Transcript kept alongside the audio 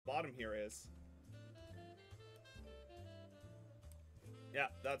bottom here is. Yeah,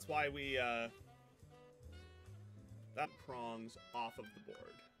 that's why we, that prongs off of the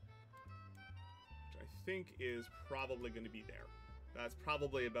board. Which I think is probably going to be there. That's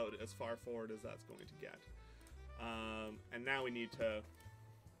probably about as far forward as that's going to get. And now we need to...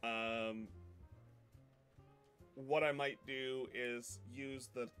 what I might do is use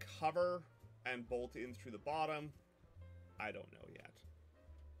the cover and bolt in through the bottom. I don't know yet.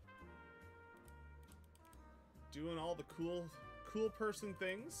 Doing all the cool person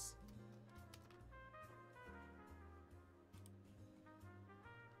things.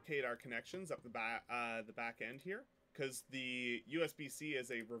 Our connections up the back end here, because the USB-C is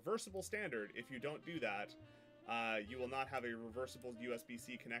a reversible standard. If you don't do that, you will not have a reversible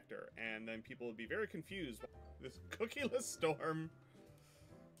USB-C connector, and then people will be very confused. This cookieless storm.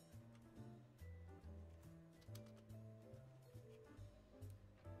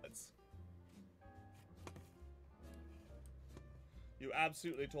 You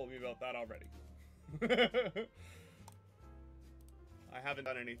absolutely told me about that already. I haven't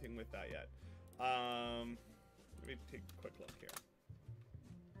done anything with that yet. Let me take a quick look here.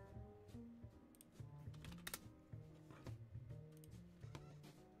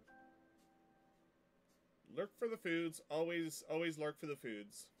 Lurk for the foods. Always lurk for the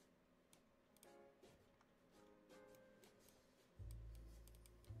foods.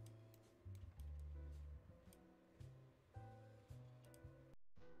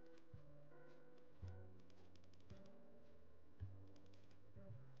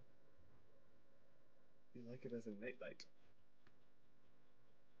 You like it as a nightlight.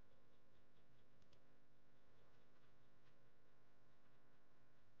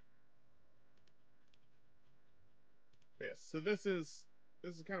 Yes, so this is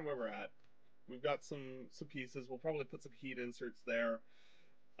kind of where we're at. We've got some pieces. We'll probably put some heat inserts there.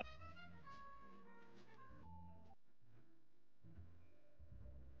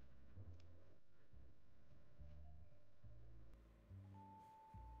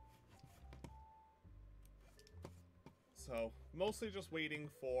 So, mostly just waiting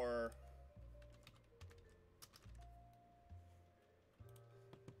for...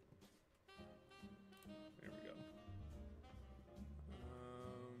 There we go.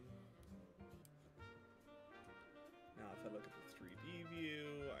 Now if I look at the 3D view,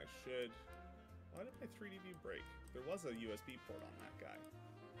 I should... Why did my 3D view break? There was a USB port on that guy.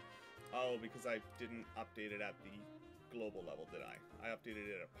 Oh, because I didn't update it at the global level, did I? I updated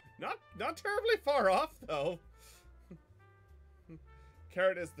it at... Not terribly far off, though!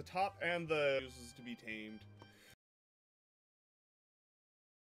 Carrot is the top and the uses to be tamed.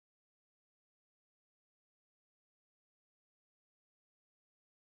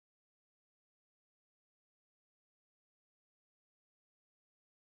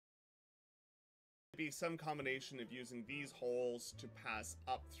 Be some combination of using these holes to pass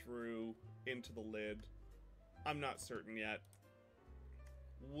up through into the lid. I'm not certain yet.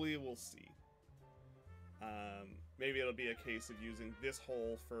 We will see. Maybe it'll be a case of using this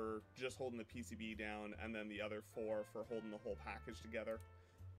hole for just holding the PCB down, and then the other 4 for holding the whole package together.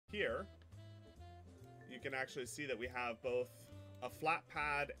 Here, you can actually see that we have both a flat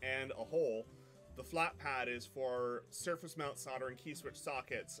pad and a hole. The flat pad is for surface mount soldering key switch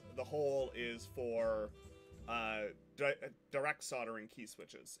sockets. The hole is for direct soldering key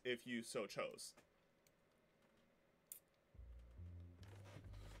switches, if you so chose.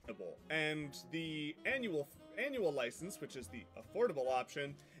 And the annual license, which is the affordable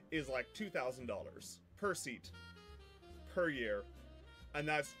option, is like $2,000 per seat per year, and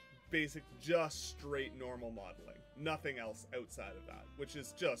that's basic, just straight normal modeling, nothing else outside of that, which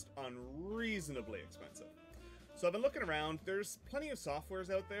is just unreasonably expensive. So I've been looking around. There's plenty of softwares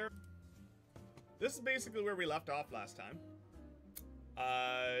out there. This is basically where we left off last time.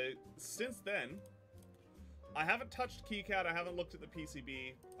 Since then, I haven't touched KiCad, I haven't looked at the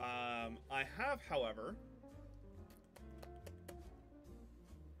PCB. I have, however...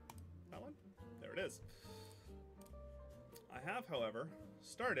 That one? There it is. I have, however,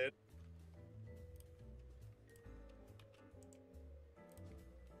 started...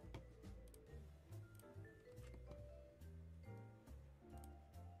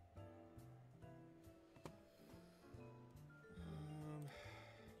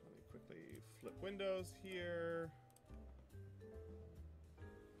 Flip windows here.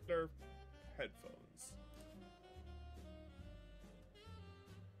 Headphones.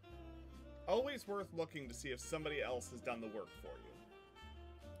 Always worth looking to see if somebody else has done the work for you.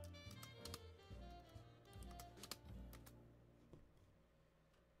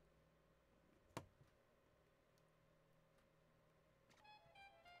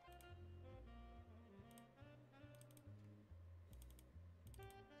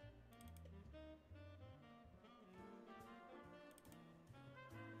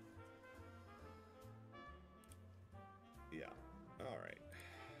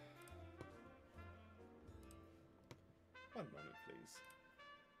 One moment, please.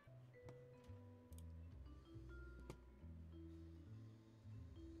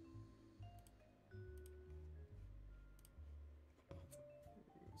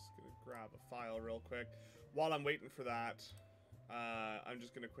 I'm just gonna grab a file real quick. While I'm waiting for that, I'm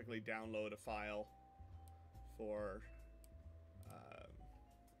just gonna quickly download a file for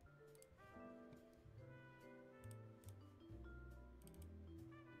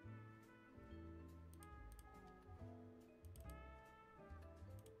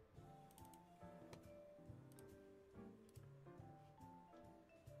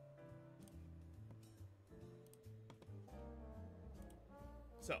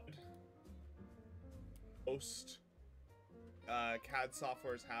so most CAD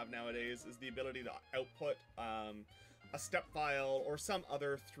softwares have nowadays is the ability to output a step file or some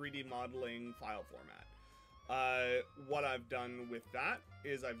other 3D modeling file format. What I've done with that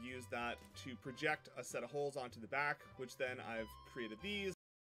is I've used that to project a set of holes onto the back, which then I've created these.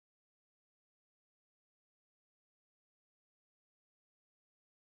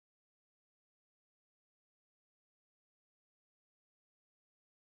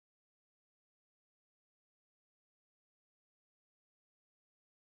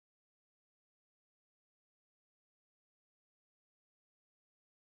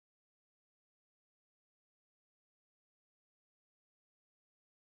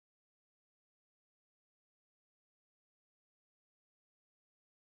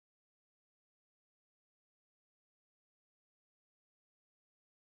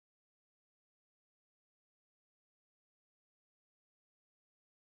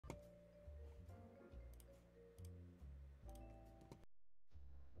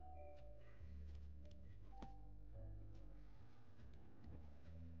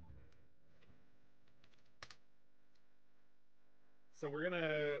 So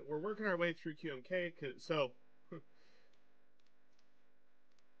we're working our way through QMK, so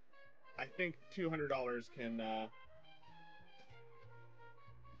I think $200 can,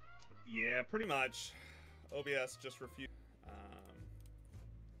 yeah, pretty much. OBS just refused.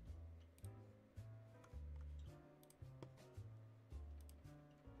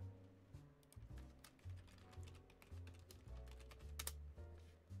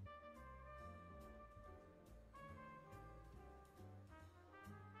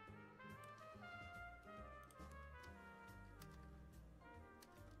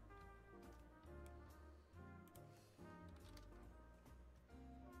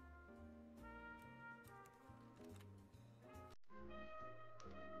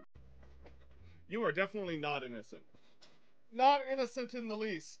 You are definitely not innocent. Not innocent in the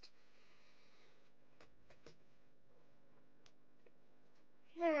least.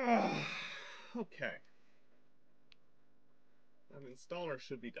 Okay. An installer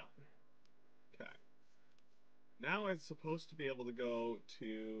should be done. Okay. Now it's supposed to be able to go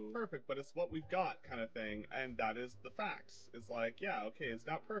to perfect, but it's what we've got kind of thing, and that is the facts. It's like, yeah, okay, it's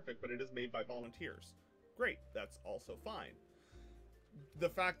not perfect, but it is made by volunteers. Great, that's also fine. The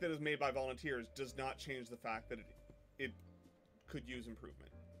fact that it's made by volunteers does not change the fact that it could use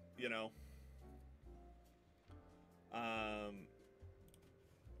improvement, you know?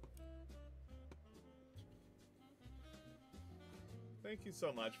 Thank you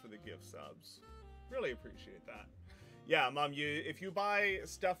so much for the gift subs. Really appreciate that. Yeah, Mom, if you buy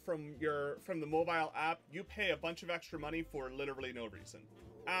stuff from the mobile app, you pay a bunch of extra money for literally no reason.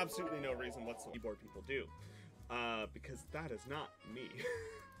 Absolutely no reason whatsoever. Keyboard people do. Because that is not me.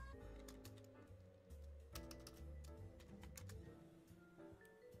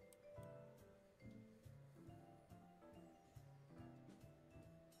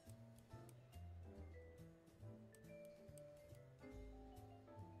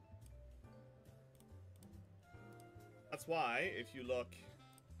 That's why, if you look...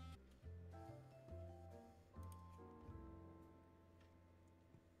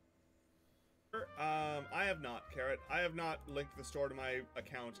 I have not, Carrot. I have not linked the store to my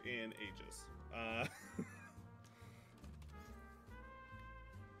account in ages.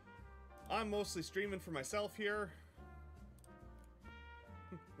 I'm mostly streaming for myself here.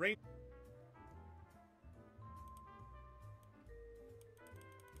 Rain...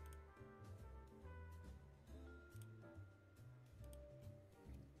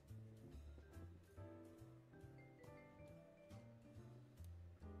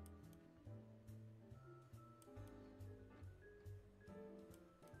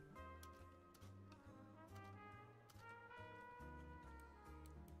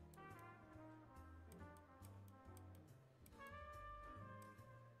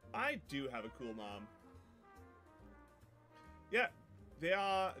 I do have a cool mom. Yeah, they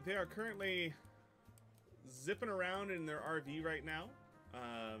are currently zipping around in their RV right now.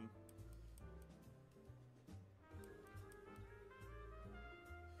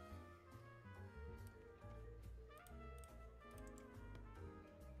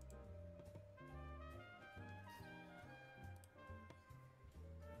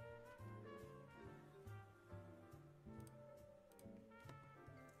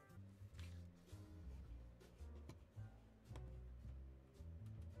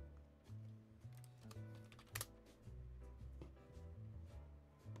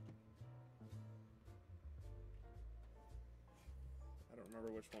 I don't remember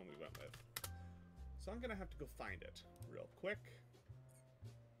which one we went with. So I'm gonna have to go find it real quick.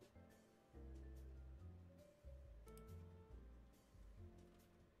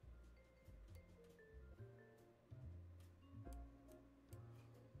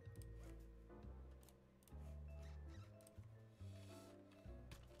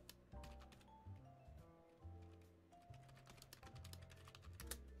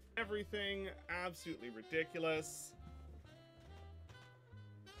 Everything absolutely ridiculous.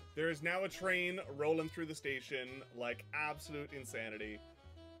 There is now a train rolling through the station, like absolute insanity.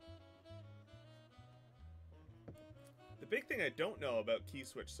 The big thing I don't know about key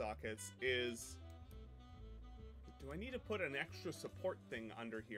switch sockets is, do I need to put an extra support thing under here?